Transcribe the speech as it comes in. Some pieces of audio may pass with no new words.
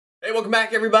Hey, welcome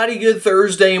back, everybody. Good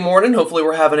Thursday morning. Hopefully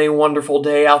we're having a wonderful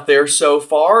day out there so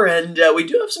far, and we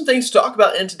do have some things to talk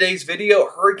about in today's video.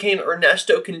 Hurricane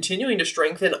Ernesto continuing to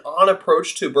strengthen on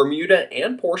approach to Bermuda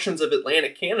and portions of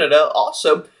Atlantic Canada.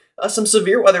 Also, some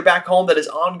severe weather back home that is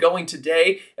ongoing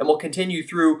today and will continue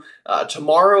through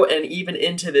tomorrow and even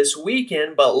into this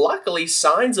weekend, but luckily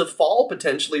signs of fall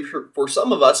potentially for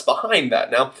some of us behind that.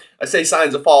 Now, I say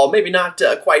signs of fall, maybe not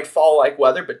quite fall-like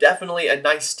weather, but definitely a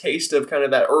nice taste of kind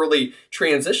of that early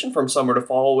transition from summer to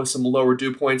fall with some lower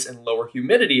dew points and lower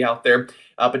humidity out there,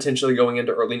 potentially going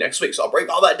into early next week. So I'll break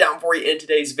all that down for you in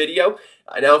today's video.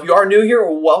 Now, if you are new here,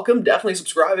 welcome. Definitely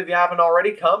subscribe if you haven't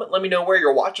already. Comment, let me know where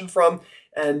you're watching from,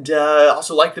 and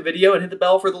also like the video and hit the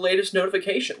bell for the latest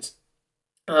notifications.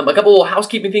 A couple of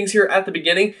housekeeping things here at the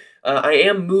beginning. I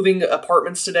am moving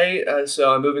apartments today,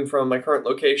 so I'm moving from my current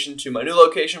location to my new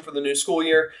location for the new school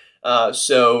year.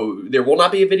 So there will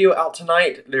not be a video out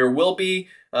tonight. There will be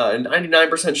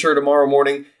 99% sure tomorrow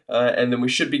morning, and then we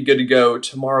should be good to go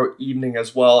tomorrow evening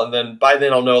as well. And then by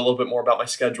then I'll know a little bit more about my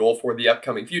schedule for the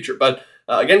upcoming future. But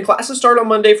again, classes start on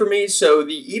Monday for me, so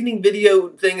the evening video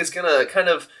thing is going to kind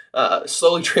of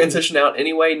slowly transition out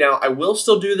anyway. Now, I will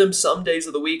still do them some days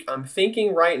of the week. I'm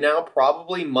thinking right now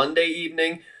probably Monday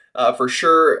evening for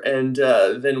sure, and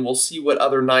then we'll see what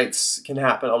other nights can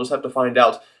happen. I'll just have to find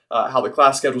out how the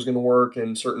class schedule is going to work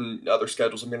and certain other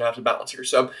schedules I'm going to have to balance here.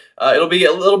 So it'll be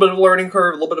a little bit of a learning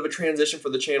curve, a little bit of a transition for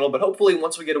the channel, but hopefully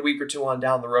once we get a week or two on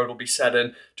down the road, we'll be set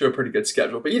in to a pretty good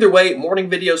schedule. But either way, morning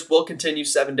videos will continue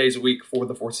 7 days a week for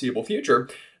the foreseeable future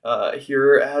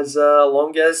here as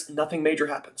long as nothing major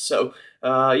happens. So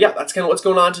yeah, that's kind of what's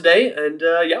going on today, and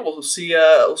yeah, we'll see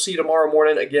you tomorrow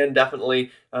morning again,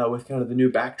 definitely with kind of the new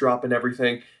backdrop and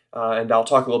everything. And I'll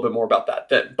talk a little bit more about that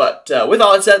then. But with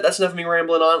all that said, that's enough of me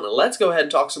rambling on. Let's go ahead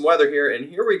and talk some weather here. And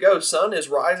here we go. Sun is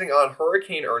rising on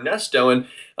Hurricane Ernesto. And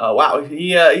wow,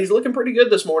 he's looking pretty good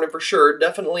this morning for sure.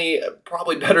 Definitely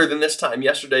probably better than this time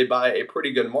yesterday by a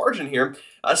pretty good margin here.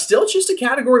 Still just a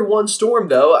Category 1 storm,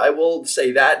 though. I will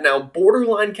say that. Now,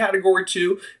 borderline Category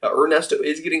 2. Ernesto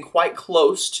is getting quite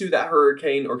close to that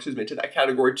hurricane, or excuse me, to that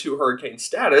Category 2 hurricane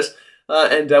status.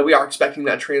 And we are expecting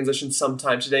that transition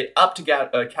sometime today up to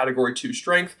Category 2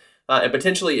 strength and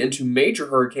potentially into major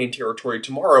hurricane territory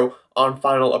tomorrow on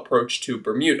final approach to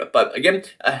Bermuda. But again,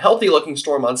 a healthy looking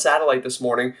storm on satellite this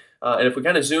morning. And if we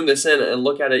kind of zoom this in and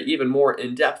look at it even more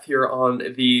in depth here on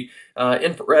the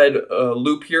infrared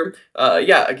loop here,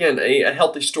 yeah, again, a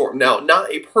healthy storm. Now,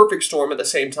 not a perfect storm at the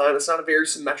same time. It's not a very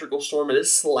symmetrical storm. It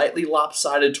is slightly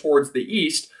lopsided towards the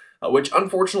east, which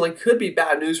unfortunately could be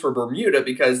bad news for Bermuda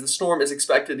because the storm is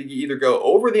expected to either go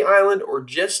over the island or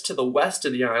just to the west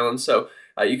of the island. So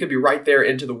you could be right there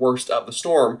into the worst of the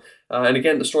storm. And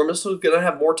again, the storm is going to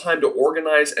have more time to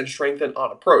organize and strengthen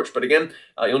on approach. But again,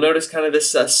 you'll notice kind of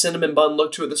this cinnamon bun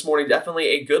look to it this morning. Definitely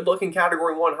a good-looking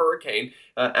Category 1 hurricane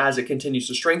as it continues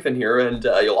to strengthen here. And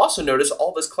you'll also notice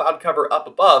all this cloud cover up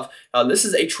above. This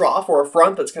is a trough or a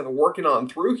front that's kind of working on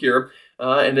through here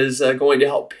and is going to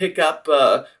help pick up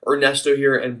Ernesto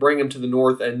here and bring him to the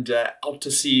north and out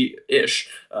to sea-ish.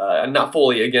 Not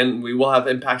fully. Again, we will have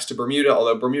impacts to Bermuda,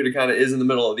 although Bermuda kind of is in the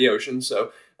middle of the ocean.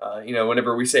 So you know,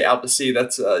 whenever we say out to sea,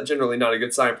 that's generally not a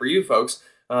good sign for you folks.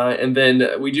 And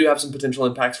then we do have some potential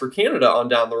impacts for Canada on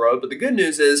down the road. But the good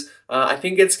news is I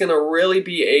think it's going to really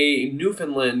be a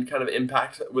Newfoundland kind of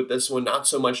impact with this one, not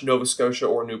so much Nova Scotia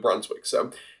or New Brunswick.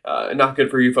 So not good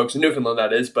for you folks in Newfoundland,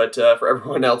 that is. But for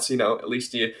everyone else, you know, at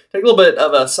least you take a little bit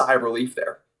of a sigh of relief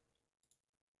there.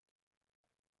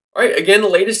 All right, again, the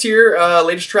latest here,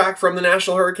 latest track from the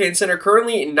National Hurricane Center.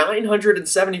 Currently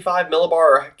 975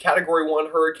 millibar Category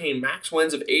 1 hurricane, max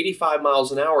winds of 85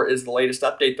 miles an hour is the latest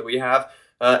update that we have.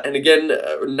 And again,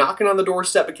 knocking on the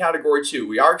doorstep of Category 2.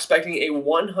 We are expecting a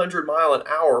 100 mile an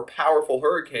hour powerful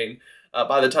hurricane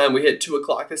by the time we hit 2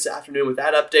 o'clock this afternoon with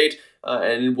that update.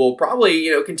 And will probably,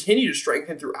 you know, continue to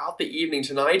strengthen throughout the evening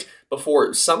tonight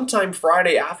before sometime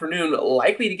Friday afternoon,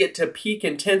 likely to get to peak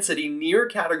intensity near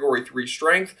Category 3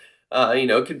 strength. You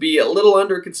know, it could be a little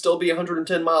under, it could still be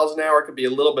 110 miles an hour, it could be a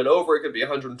little bit over, it could be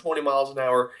 120 miles an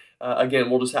hour.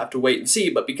 Again, we'll just have to wait and see.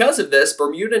 But because of this,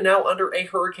 Bermuda now under a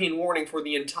hurricane warning for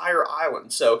the entire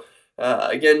island. So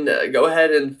again, go ahead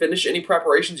and finish any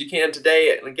preparations you can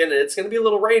today. And again, it's going to be a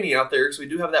little rainy out there because we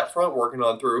do have that front working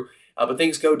on through. But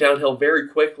things go downhill very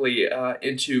quickly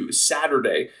into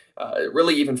Saturday.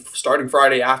 Really even starting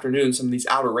Friday afternoon, some of these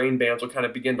outer rain bands will kind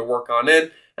of begin to work on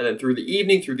in. And then through the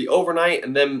evening, through the overnight,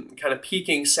 and then kind of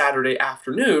peaking Saturday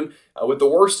afternoon with the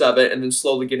worst of it, and then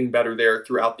slowly getting better there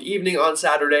throughout the evening on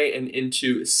Saturday and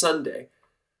into Sunday.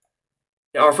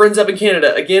 Now, our friends up in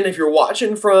Canada, again, if you're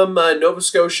watching from Nova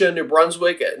Scotia, New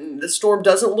Brunswick, this storm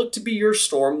doesn't look to be your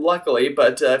storm, luckily,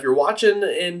 but if you're watching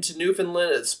into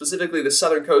Newfoundland, specifically the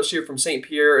southern coast here from St.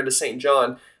 Pierre into St.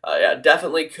 John, yeah,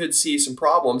 definitely could see some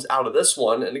problems out of this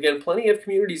one. And again, plenty of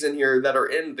communities in here that are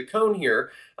in the cone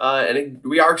here, and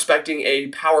we are expecting a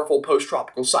powerful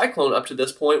post-tropical cyclone up to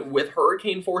this point with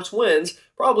hurricane force winds,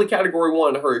 probably Category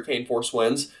 1 hurricane force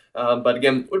winds, but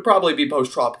again, would probably be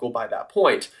post-tropical by that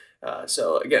point.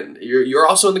 So again, you're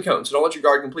also in the cone, so don't let your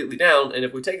guard completely down. And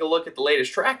if we take a look at the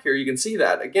latest track here, you can see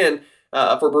that, again,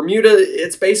 for Bermuda,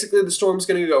 it's basically the storm's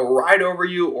going to go right over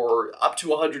you or up to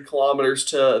 100 kilometers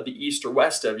to the east or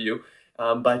west of you.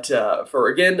 But for,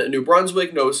 again, New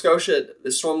Brunswick, Nova Scotia,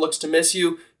 the storm looks to miss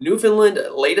you. Newfoundland,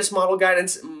 latest model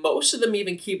guidance, most of them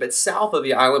even keep it south of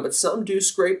the island, but some do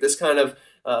scrape this kind of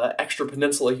extra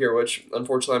peninsula here, which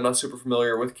unfortunately I'm not super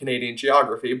familiar with Canadian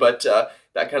geography, but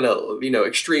that kind of,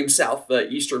 extreme south, the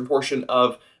eastern portion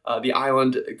of the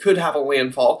island could have a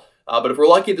landfall. But if we're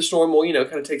lucky, the storm will,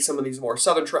 kind of take some of these more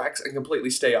southern tracks and completely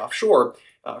stay offshore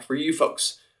for you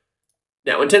folks.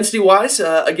 Now, intensity-wise,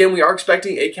 again, we are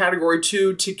expecting a Category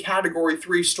 2 to Category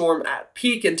 3 storm at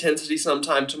peak intensity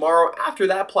sometime tomorrow. After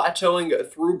that,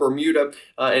 plateauing through Bermuda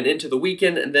and into the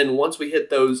weekend. And then once we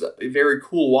hit those very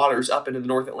cool waters up into the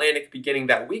North Atlantic, beginning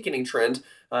that weakening trend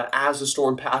as the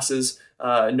storm passes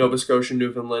Nova Scotia,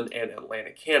 Newfoundland, and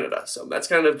Atlantic Canada. So that's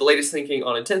kind of the latest thinking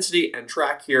on intensity and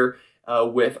track here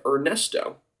with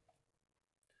Ernesto.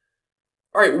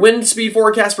 All right, wind speed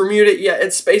forecast for Bermuda. Yeah,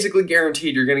 it's basically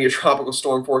guaranteed you're going to get tropical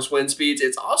storm force wind speeds.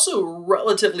 It's also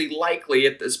relatively likely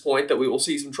at this point that we will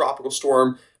see some tropical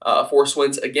storm force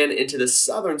winds again into the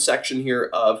southern section here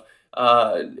of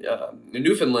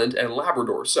Newfoundland and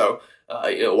Labrador. So,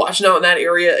 watching out in that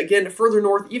area. Again, further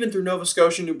north, even through Nova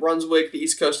Scotia, New Brunswick, the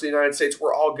east coast of the United States,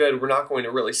 we're all good. We're not going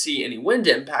to really see any wind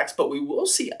impacts, but we will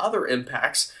see other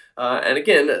impacts. And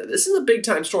again, this is a big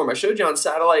time storm. I showed you on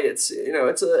satellite. It's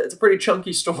a pretty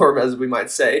chunky storm, as we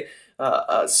might say.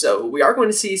 So we are going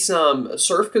to see some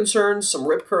surf concerns, some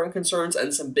rip current concerns,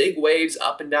 and some big waves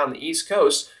up and down the east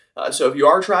coast. So if you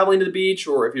are traveling to the beach,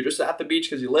 or if you're just at the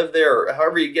beach because you live there, or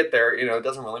however you get there, it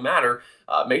doesn't really matter.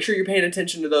 Make sure you're paying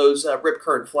attention to those rip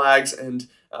current flags, and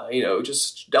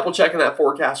just double checking that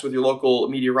forecast with your local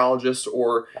meteorologist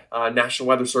or National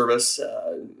Weather Service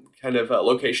kind of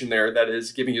location there that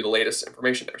is giving you the latest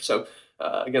information there. So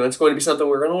again, that's going to be something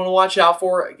we're going to want to watch out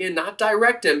for. Again, not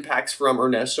direct impacts from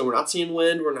Ernesto. We're not seeing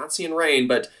wind, we're not seeing rain,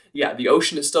 but yeah, the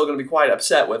ocean is still going to be quite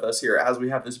upset with us here as we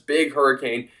have this big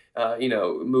hurricane,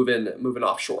 moving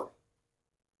offshore.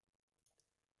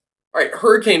 All right,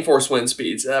 hurricane force wind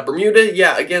speeds. Bermuda,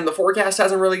 yeah, again, the forecast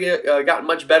hasn't really gotten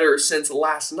much better since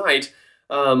last night.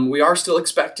 We are still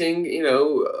expecting,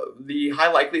 the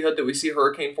high likelihood that we see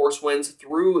hurricane force winds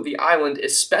through the island,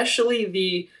 especially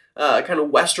the kind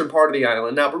of western part of the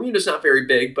island. Now, Bermuda's not very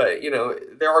big, but,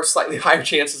 there are slightly higher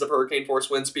chances of hurricane force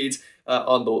wind speeds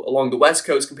along the west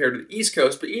coast compared to the east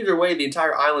coast. But either way, the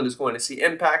entire island is going to see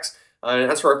impacts. And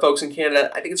as for our folks in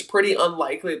Canada, I think it's pretty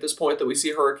unlikely at this point that we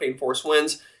see hurricane force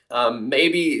winds.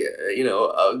 Maybe,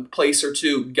 a place or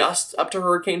two gusts up to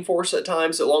hurricane force at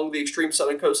times along the extreme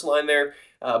southern coastline there,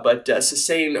 but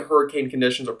sustained hurricane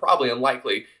conditions are probably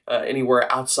unlikely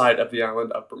anywhere outside of the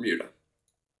island of Bermuda.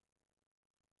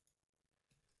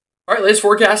 All right, latest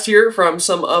forecast here from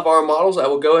some of our models. I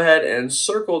will go ahead and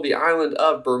circle the island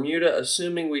of Bermuda,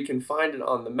 assuming we can find it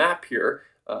on the map here.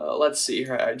 Let's see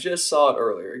here. I just saw it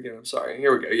earlier. Again, I'm sorry.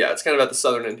 Here we go. Yeah, it's kind of at the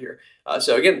southern end here.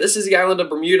 So again, this is the island of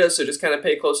Bermuda, so just kind of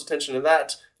pay close attention to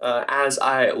that as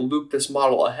I loop this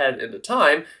model ahead into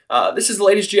time. This is the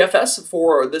latest GFS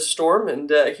for this storm, and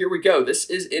here we go. This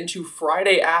is into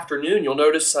Friday afternoon. You'll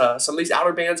notice some of these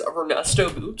outer bands of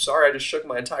Ernesto. Oops, sorry, I just shook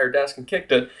my entire desk and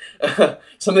kicked it.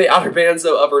 Some of the outer bands,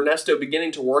 though, of Ernesto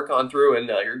beginning to work on through, and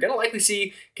you're going to likely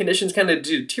see conditions kind of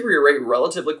deteriorate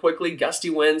relatively quickly. Gusty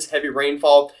winds, heavy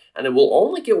rainfall, and it will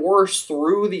only get worse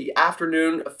through the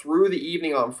afternoon, through the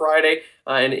evening on Friday,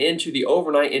 and into the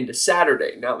overnight into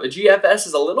Saturday. Now, the GFS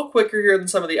is a little quicker here than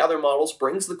some of the other models,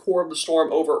 brings the core of the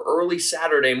storm over early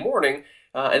Saturday morning,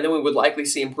 and then we would likely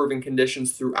see improving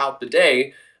conditions throughout the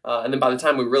day. And then by the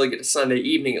time we really get to Sunday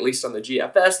evening, at least on the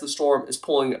GFS, the storm is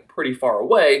pulling pretty far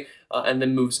away and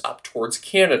then moves up towards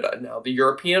Canada. Now, the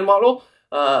European model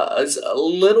is a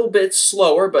little bit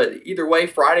slower, but either way,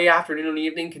 Friday afternoon and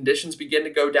evening, conditions begin to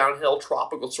go downhill.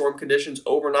 Tropical storm conditions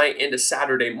overnight into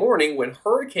Saturday morning when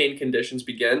hurricane conditions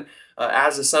begin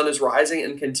as the sun is rising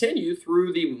and continue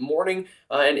through the morning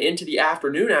and into the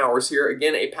afternoon hours here.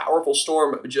 Again, a powerful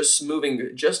storm just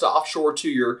moving just offshore to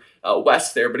your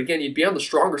west there. But again, you'd be on the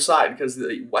stronger side because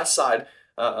the west side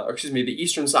or excuse me, the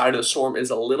eastern side of the storm is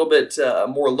a little bit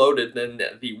more loaded than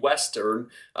the western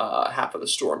half of the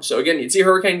storm. So again, you'd see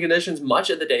hurricane conditions much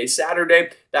of the day Saturday.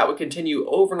 That would continue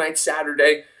overnight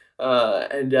Saturday.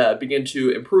 And begin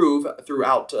to improve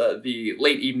throughout the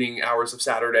late evening hours of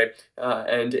Saturday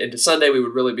and into Sunday. We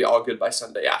would really be all good by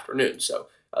Sunday afternoon. So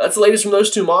that's the latest from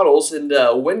those two models. And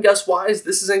wind gust wise,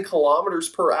 this is in kilometers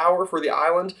per hour for the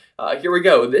island. Here we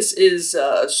go. This is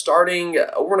starting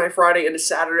overnight Friday into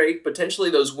Saturday. Potentially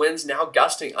those winds now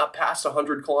gusting up past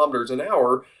 100 kilometers an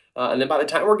hour. And then by the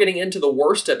time we're getting into the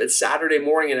worst of it, Saturday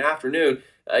morning and afternoon,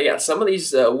 yeah, some of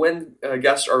these wind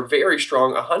gusts are very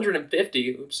strong,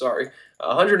 150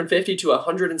 to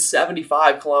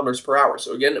 175 kilometers per hour.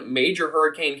 So again, major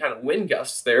hurricane kind of wind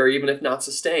gusts there, even if not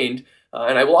sustained.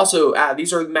 And I will also add,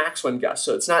 these are max wind gusts,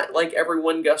 so it's not like every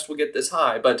wind gust will get this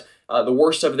high, but the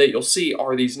worst of it that you'll see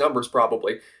are these numbers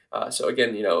probably. So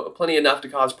again, plenty enough to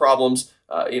cause problems,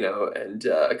 and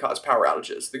cause power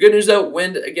outages. The good news though,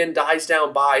 wind again dies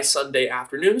down by Sunday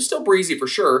afternoon. Still breezy for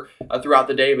sure throughout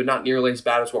the day, but not nearly as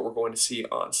bad as what we're going to see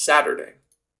on Saturday.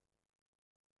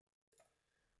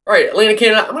 All right, Atlantic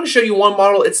Canada, I'm going to show you one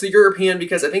model. It's the European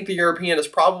because I think the European is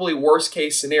probably worst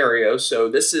case scenario. So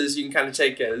this is, you can kind of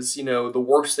take as, the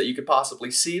worst that you could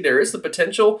possibly see. There is the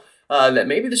potential that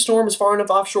maybe the storm is far enough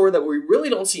offshore that we really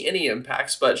don't see any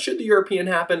impacts, but should the European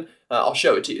happen, I'll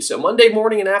show it to you. So Monday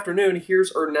morning and afternoon,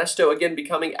 here's Ernesto, again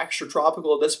becoming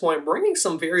extratropical at this point, bringing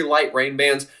some very light rain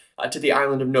bands to the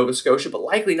island of Nova Scotia, but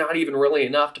likely not even really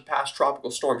enough to pass tropical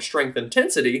storm strength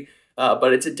intensity.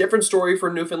 But it's a different story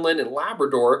for Newfoundland and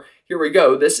Labrador. Here we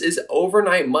go. This is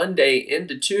overnight Monday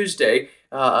into Tuesday.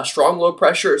 A strong low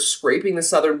pressure scraping the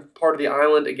southern part of the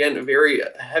island. Again, very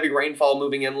heavy rainfall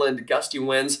moving inland, gusty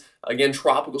winds. Again,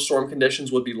 tropical storm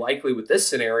conditions would be likely with this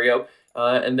scenario.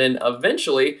 And then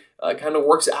eventually kind of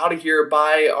works out of here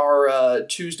by our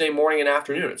Tuesday morning and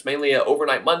afternoon. It's mainly an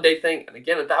overnight Monday thing. And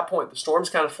again, at that point, the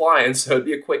storm's kind of flying, so it'd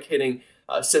be a quick hitting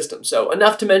system. So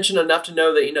enough to mention, enough to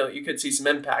know that, you could see some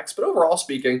impacts. But overall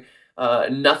speaking,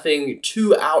 nothing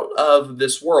too out of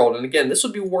this world. And again, this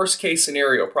would be worst case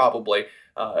scenario probably.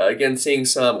 Again, seeing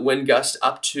some wind gusts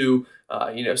up to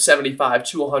 75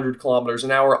 to 100 kilometers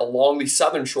an hour along the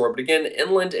southern shore. But again,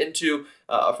 inland into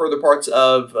further parts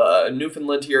of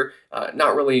Newfoundland here,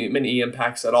 not really many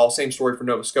impacts at all. Same story for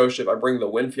Nova Scotia. If I bring the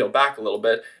wind field back a little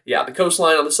bit, yeah, the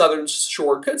coastline on the southern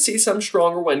shore could see some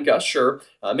stronger wind gusts, sure.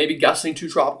 Maybe gusting to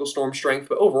tropical storm strength,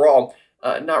 but overall,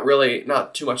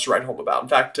 not too much to write home about. In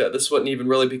fact, this wouldn't even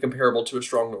really be comparable to a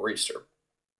strong nor'easter.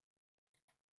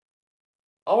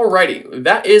 Alrighty,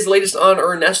 that is latest on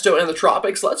Ernesto and the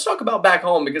tropics. Let's talk about back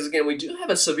home because, again, we do have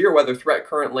a severe weather threat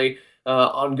currently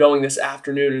ongoing this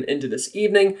afternoon and into this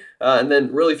evening, and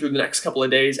then really through the next couple of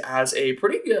days as a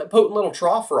pretty potent little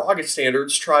trough for August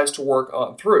standards tries to work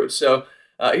on through. So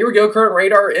here we go, current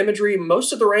radar imagery.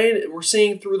 Most of the rain we're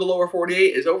seeing through the lower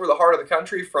 48 is over the heart of the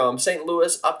country from St.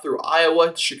 Louis up through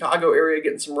Iowa, Chicago area,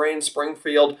 getting some rain,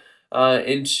 Springfield,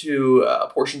 into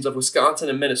portions of Wisconsin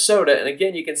and Minnesota. And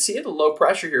again, you can see the low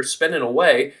pressure here spinning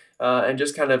away and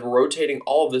just kind of rotating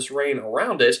all of this rain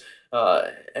around it.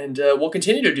 And we'll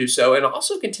continue to do so and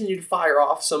also continue to fire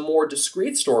off some more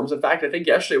discrete storms. In fact, I think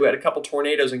yesterday we had a couple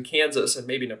tornadoes in Kansas and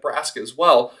maybe Nebraska as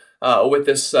well with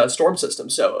this storm system.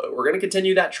 So we're going to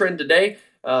continue that trend today.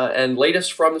 And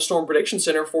latest from the Storm Prediction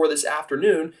Center for this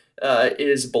afternoon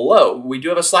is below. We do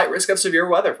have a slight risk of severe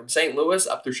weather from St. Louis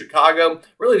up through Chicago,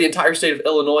 really the entire state of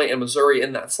Illinois and Missouri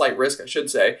in that slight risk, I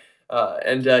should say,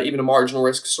 and even a marginal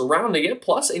risk surrounding it,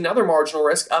 plus another marginal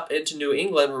risk up into New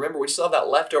England. Remember, we still have that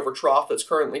leftover trough that's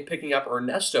currently picking up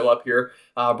Ernesto up here,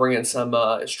 bringing some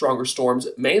stronger storms.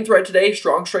 Main threat today,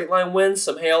 strong straight line winds,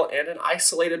 some hail, and an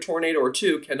isolated tornado or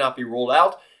two cannot be ruled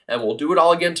out. And we'll do it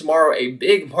all again tomorrow. A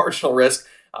big marginal risk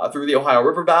through the Ohio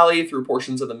River Valley, through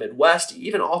portions of the Midwest,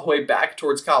 even all the way back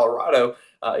towards Colorado.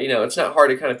 It's not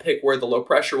hard to kind of pick where the low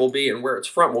pressure will be and where its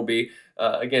front will be.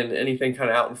 Again, anything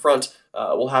kind of out in front,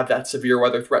 we'll have that severe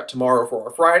weather threat tomorrow for our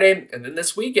Friday. And then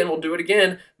this weekend, we'll do it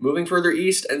again, moving further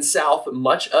east and south,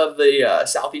 much of the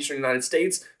southeastern United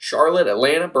States, Charlotte,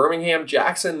 Atlanta, Birmingham,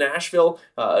 Jackson, Nashville,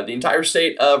 the entire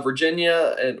state of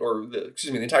Virginia, the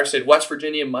entire state of West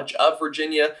Virginia, much of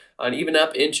Virginia, and even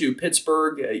up into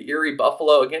Pittsburgh, Erie,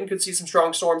 Buffalo. Again, could see some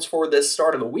strong storms for this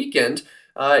start of the weekend,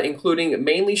 including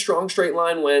mainly strong straight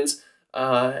line winds,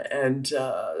 and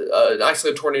an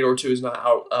isolated tornado or two is not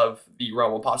out of the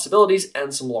realm of possibilities,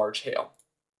 and some large hail.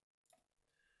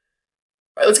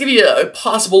 All right, let's give you a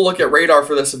possible look at radar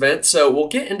for this event. So we'll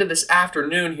get into this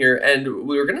afternoon here, and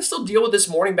we're going to still deal with this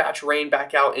morning batch rain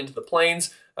back out into the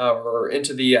plains or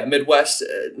into the Midwest.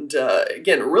 And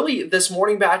again, really, this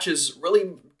morning batch is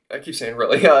really I keep saying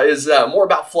really, is more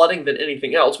about flooding than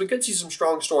anything else. We could see some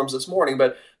strong storms this morning,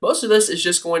 but most of this is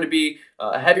just going to be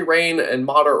heavy rain and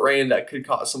moderate rain that could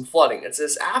cause some flooding. It's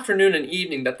this afternoon and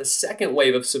evening that the second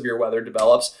wave of severe weather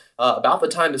develops. About the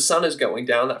time the sun is going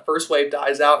down, that first wave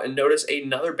dies out, and notice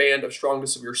another band of strong to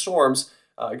severe storms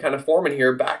kind of forming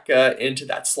here back into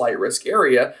that slight risk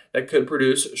area that could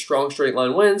produce strong straight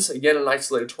line winds, again an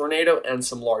isolated tornado and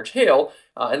some large hail,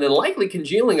 and then likely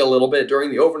congealing a little bit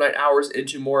during the overnight hours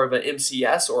into more of an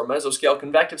MCS or a mesoscale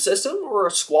convective system or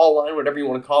a squall line, whatever you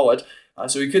want to call it.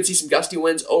 So we could see some gusty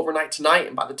winds overnight tonight,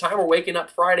 and by the time we're waking up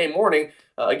Friday morning,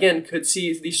 again, could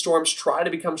see these storms try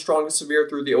to become strong and severe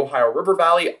through the Ohio River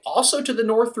Valley. Also to the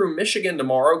north through Michigan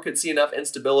tomorrow, could see enough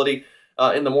instability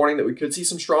in the morning that we could see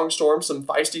some strong storms, some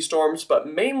feisty storms, but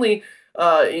mainly,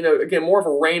 again, more of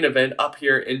a rain event up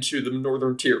here into the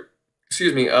northern tier,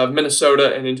 of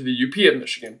Minnesota and into the UP of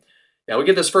Michigan. Now we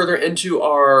get this further into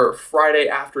our Friday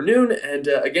afternoon, and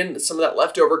again, some of that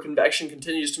leftover convection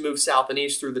continues to move south and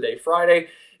east through the day Friday.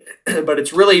 But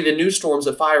it's really the new storms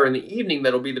of fire in the evening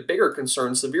that'll be the bigger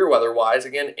concern severe weather-wise.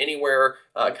 Again, anywhere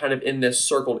kind of in this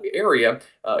circled area.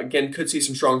 Again, could see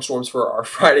some strong storms for our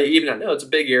Friday evening. I know it's a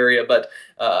big area, but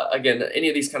again, any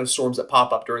of these kind of storms that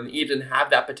pop up during the evening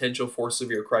have that potential for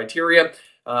severe criteria.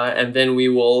 And then we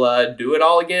will do it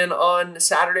all again on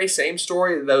Saturday. Same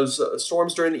story. Those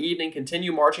storms during the evening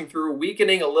continue marching through,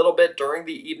 weakening a little bit during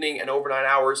the evening and overnight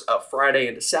hours of Friday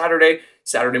into Saturday.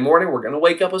 Saturday morning, we're going to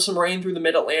wake up with some rain through the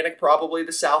mid-Atlantic, probably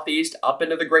the southeast, up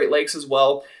into the Great Lakes as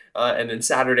well. And then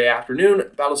Saturday afternoon,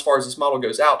 about as far as this model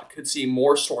goes out, could see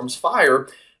more storms fire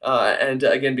and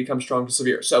again become strong to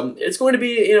severe. So it's going to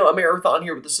be a marathon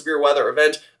here with the severe weather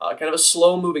event, kind of a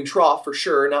slow-moving trough for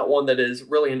sure, not one that is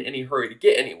really in any hurry to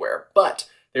get anywhere. But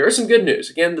there is some good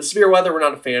news. Again, the severe weather we're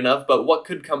not a fan of, but what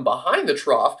could come behind the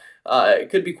trough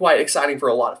it could be quite exciting for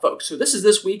a lot of folks. So this is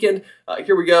this weekend.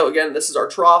 Here we go. Again, this is our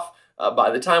trough.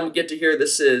 By the time we get to here,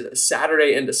 this is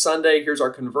Saturday into Sunday. Here's our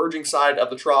converging side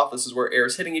of the trough. This is where air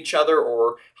is hitting each other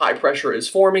or high pressure is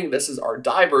forming. This is our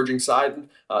diverging side,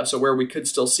 so where we could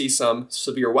still see some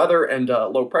severe weather and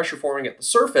low pressure forming at the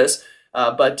surface.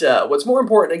 But what's more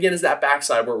important, again, is that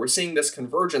backside where we're seeing this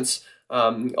convergence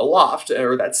aloft,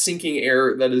 or that sinking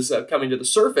air that is coming to the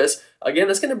surface.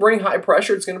 Again, it's going to bring high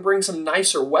pressure. It's going to bring some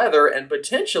nicer weather and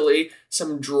potentially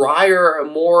some drier,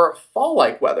 more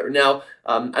fall-like weather. Now,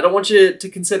 I don't want you to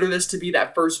consider this to be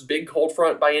that first big cold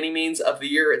front by any means of the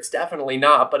year. It's definitely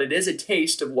not, but it is a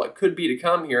taste of what could be to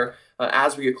come here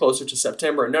as we get closer to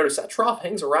September. And notice that trough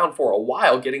hangs around for a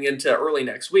while getting into early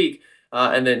next week.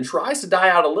 And then tries to die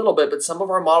out a little bit, but some of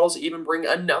our models even bring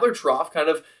another trough kind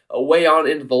of way on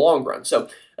into the long run. So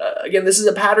again, this is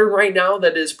a pattern right now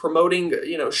that is promoting,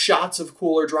 shots of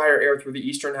cooler, drier air through the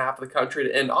eastern half of the country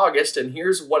to end August, and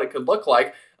here's what it could look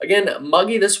like. Again,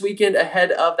 muggy this weekend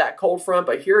ahead of that cold front,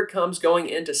 but here it comes going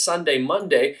into Sunday,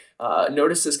 Monday.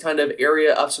 Notice this kind of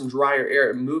area of some drier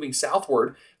air moving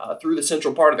southward through the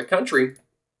central part of the country.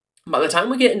 By the time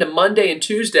we get into Monday and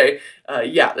Tuesday,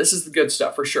 yeah, this is the good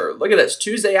stuff for sure. Look at this.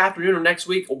 Tuesday afternoon of next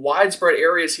week, widespread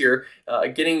areas here,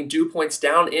 getting dew points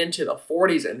down into the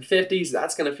 40s and 50s.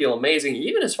 That's going to feel amazing.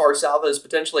 Even as far south as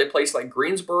potentially a place like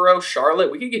Greensboro,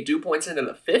 Charlotte, we could get dew points into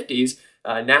the 50s.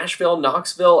 Nashville,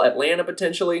 Knoxville, Atlanta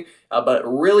potentially, but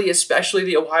really especially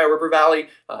the Ohio River Valley.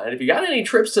 And if you got any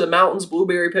trips to the mountains,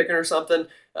 blueberry picking or something,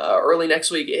 early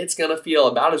next week, it's going to feel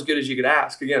about as good as you could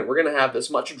ask. Again, we're going to have this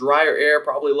much drier air,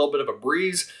 probably a little bit of a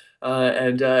breeze,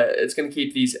 and it's going to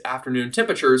keep these afternoon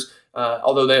temperatures,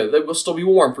 although they will still be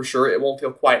warm for sure. It won't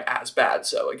feel quite as bad.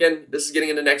 So again, this is getting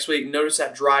into next week. Notice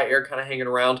that dry air kind of hanging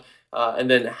around.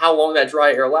 And then how long that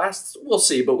dry air lasts, we'll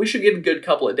see. But we should give a good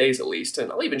couple of days at least.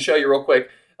 And I'll even show you real quick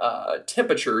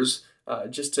temperatures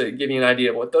just to give you an idea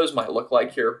of what those might look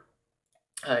like here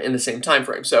in the same time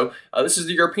frame. So this is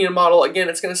the European model. Again,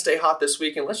 it's going to stay hot this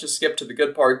week. And let's just skip to the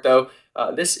good part, though.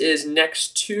 This is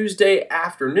next Tuesday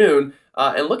afternoon.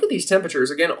 And look at these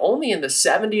temperatures. Again, only in the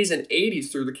 70s and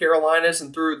 80s through the Carolinas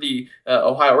and through the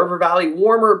Ohio River Valley.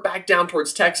 Warmer back down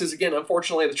towards Texas. Again,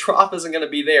 unfortunately, the trough isn't going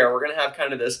to be there. We're going to have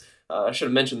kind of this, I should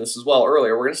have mentioned this as well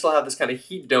earlier, we're going to still have this kind of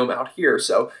heat dome out here.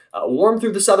 So warm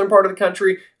through the southern part of the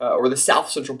country, or the south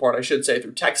central part, I should say,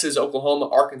 through Texas, Oklahoma,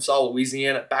 Arkansas,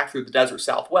 Louisiana, back through the desert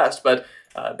southwest. But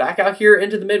back out here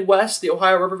into the Midwest, the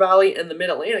Ohio River Valley, and the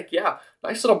Mid-Atlantic, yeah,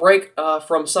 nice little break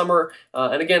from summer.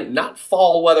 And again, not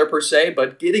fall weather per se,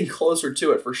 but getting closer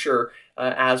to it for sure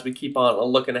as we keep on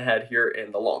looking ahead here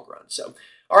in the long run. So,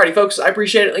 alrighty, folks, I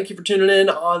appreciate it. Thank you for tuning in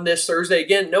on this Thursday.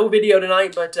 Again, no video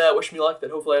tonight, but wish me luck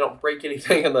that hopefully I don't break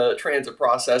anything in the transit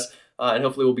process. and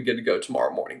hopefully we'll be good to go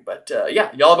tomorrow morning. But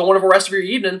yeah, y'all have a wonderful rest of your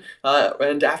evening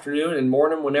and afternoon and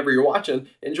morning whenever you're watching.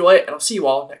 Enjoy it, and I'll see you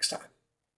all next time.